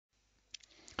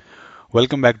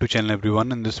Welcome back to channel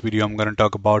everyone. In this video, I'm going to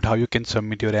talk about how you can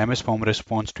submit your MS Form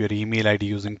response to your email ID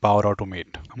using Power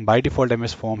Automate. By default,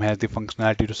 MS Form has the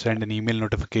functionality to send an email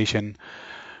notification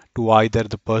to either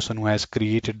the person who has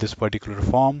created this particular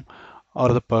form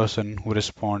or the person who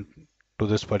responds to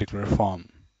this particular form.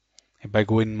 If I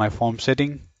go in my form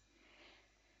setting,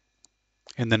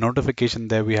 in the notification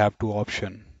there we have two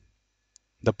options.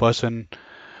 The person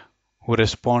who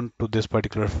responds to this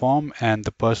particular form and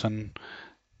the person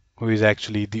who is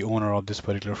actually the owner of this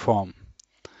particular form.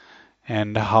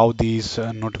 And how these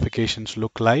notifications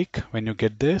look like when you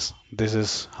get this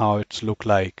is how it's look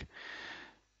like.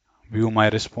 View my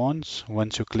response.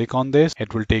 Once you click on this,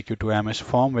 it will take you to MS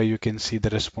form where you can see the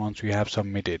response you have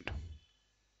submitted.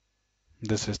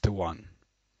 This is the one.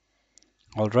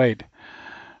 All right,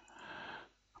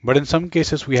 but in some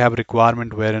cases we have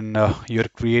requirement wherein you're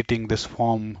creating this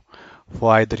form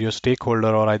for either your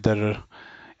stakeholder or either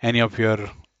any of your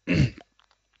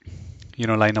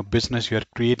line of business. You're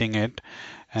creating it,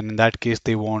 and in that case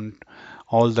they want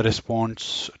all the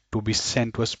response to be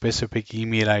sent to a specific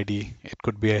email ID. It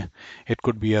could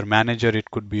be your manager,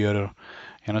 it could be your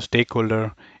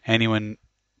stakeholder, anyone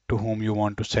to whom you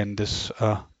want to send this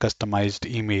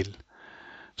customized email.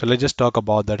 So let's just talk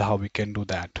about that, how we can do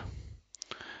that.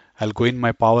 I'll go in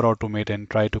my Power Automate and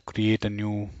try to create a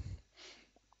new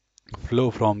flow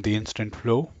from the instant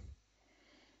flow.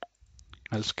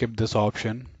 I'll skip this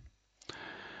option.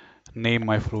 Name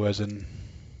my flow as in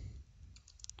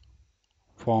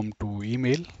form to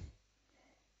email,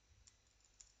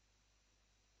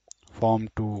 form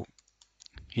to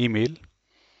email.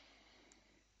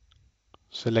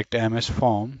 Select MS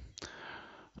form.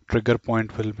 Trigger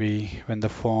point will be when the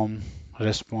form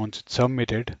response is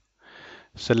submitted.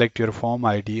 Select your form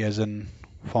ID as in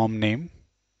form name.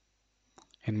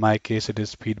 In my case, it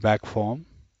is feedback form.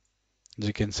 As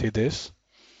you can see this.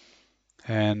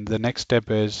 And the next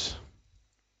step is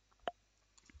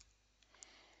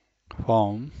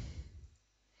form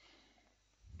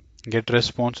get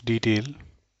response detail.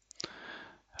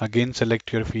 Again,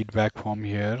 select your feedback form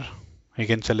here. You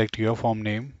can select your form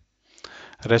name.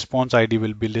 Response ID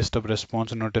will be list of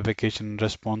response notification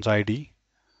response ID.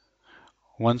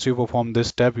 Once you perform this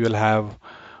step, you will have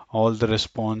all the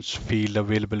response field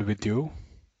available with you.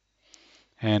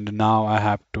 And now I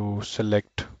have to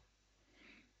select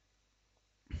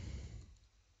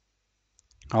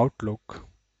Outlook.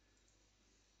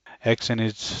 Action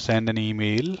is send an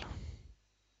email.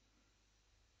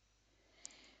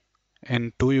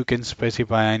 And 2, you can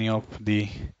specify any of the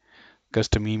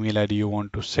custom email ID you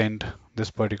want to send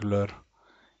this particular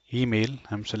email.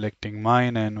 I'm selecting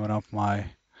mine and one of my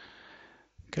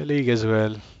colleague as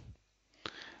well.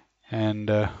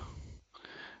 And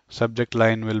subject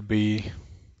line will be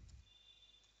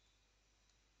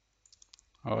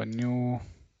a new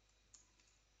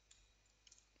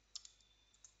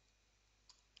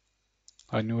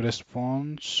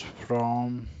response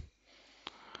from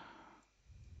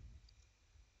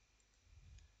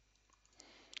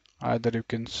either you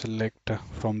can select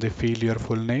from the field your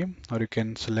full name or you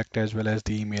can select as well as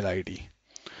the email ID.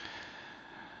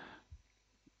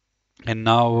 And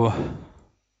now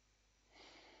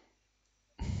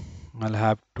I'll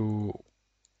have to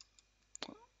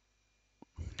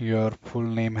your full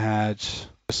name has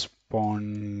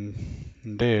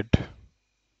responded,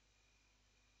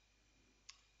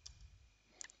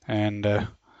 and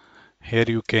here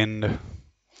you can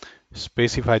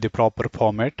specify the proper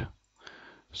format.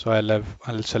 So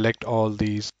I'll select all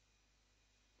these.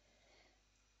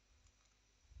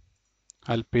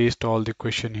 I'll paste all the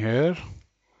question here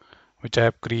which I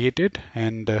have created,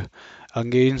 and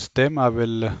against them I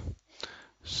will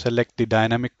select the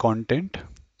dynamic content,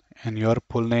 and your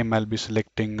full name I'll be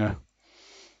selecting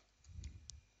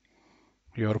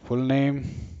your full name.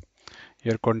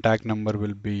 Your contact number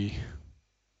will be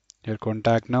your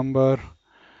contact number.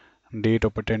 Date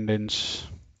of attendance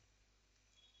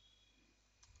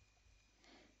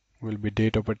will be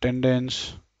date of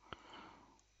attendance.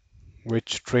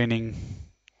 Which training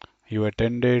you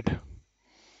attended?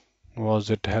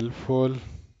 Was it helpful?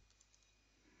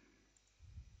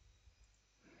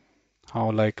 How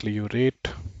likely you rate?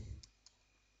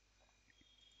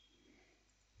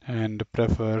 And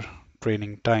prefer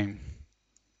training time.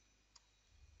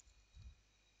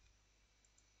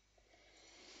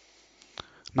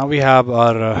 Now we have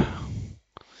our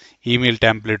email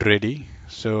template ready.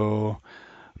 So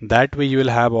that way you will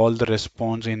have all the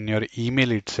response in your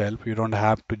email itself. You don't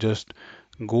have to just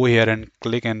go here and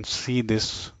click and see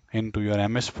this into your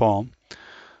MS form.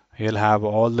 You'll have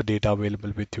all the data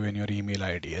available with you in your email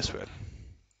ID as well.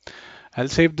 I'll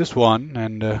save this one,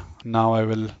 and now I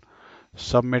will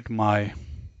submit my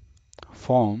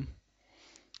form.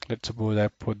 Let's suppose I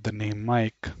put the name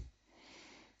Mike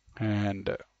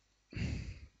and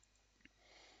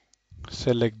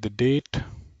select the date.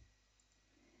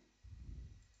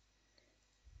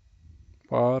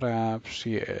 Perhaps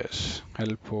yes,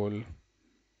 helpful.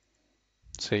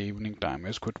 Say evening time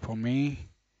is good for me.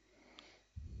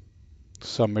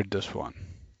 Submit this one.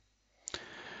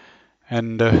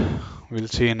 And we'll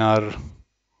see in our,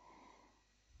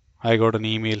 I got an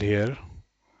email here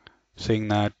saying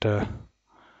that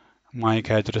Mike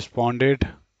has responded.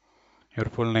 Your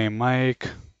full name, Mike.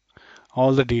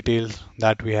 All the details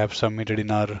that we have submitted in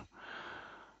our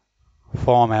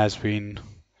form has been,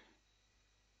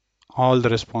 all the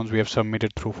response we have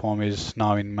submitted through form is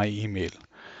now in my email.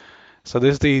 So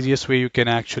this is the easiest way you can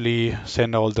actually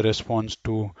send all the response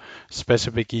to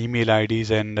specific email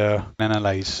IDs and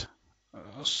analyze.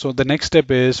 So the next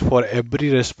step is for every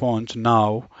response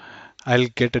now I'll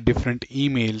get a different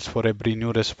emails for every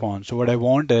new response. So what I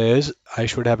want is I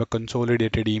should have a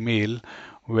consolidated email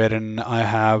wherein I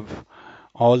have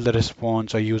all the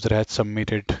response a user has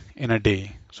submitted in a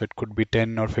day. So it could be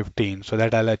 10 or 15. So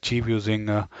that I'll achieve using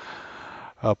Power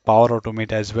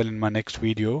Automate as well in my next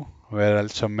video, where I'll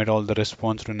submit all the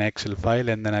response to an Excel file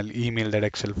and then I'll email that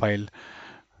Excel file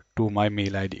to my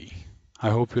mail ID. I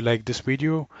hope you like this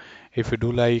video. If you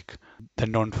do like,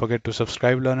 then don't forget to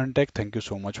subscribe, Learn and Tech. Thank you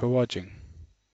so much for watching.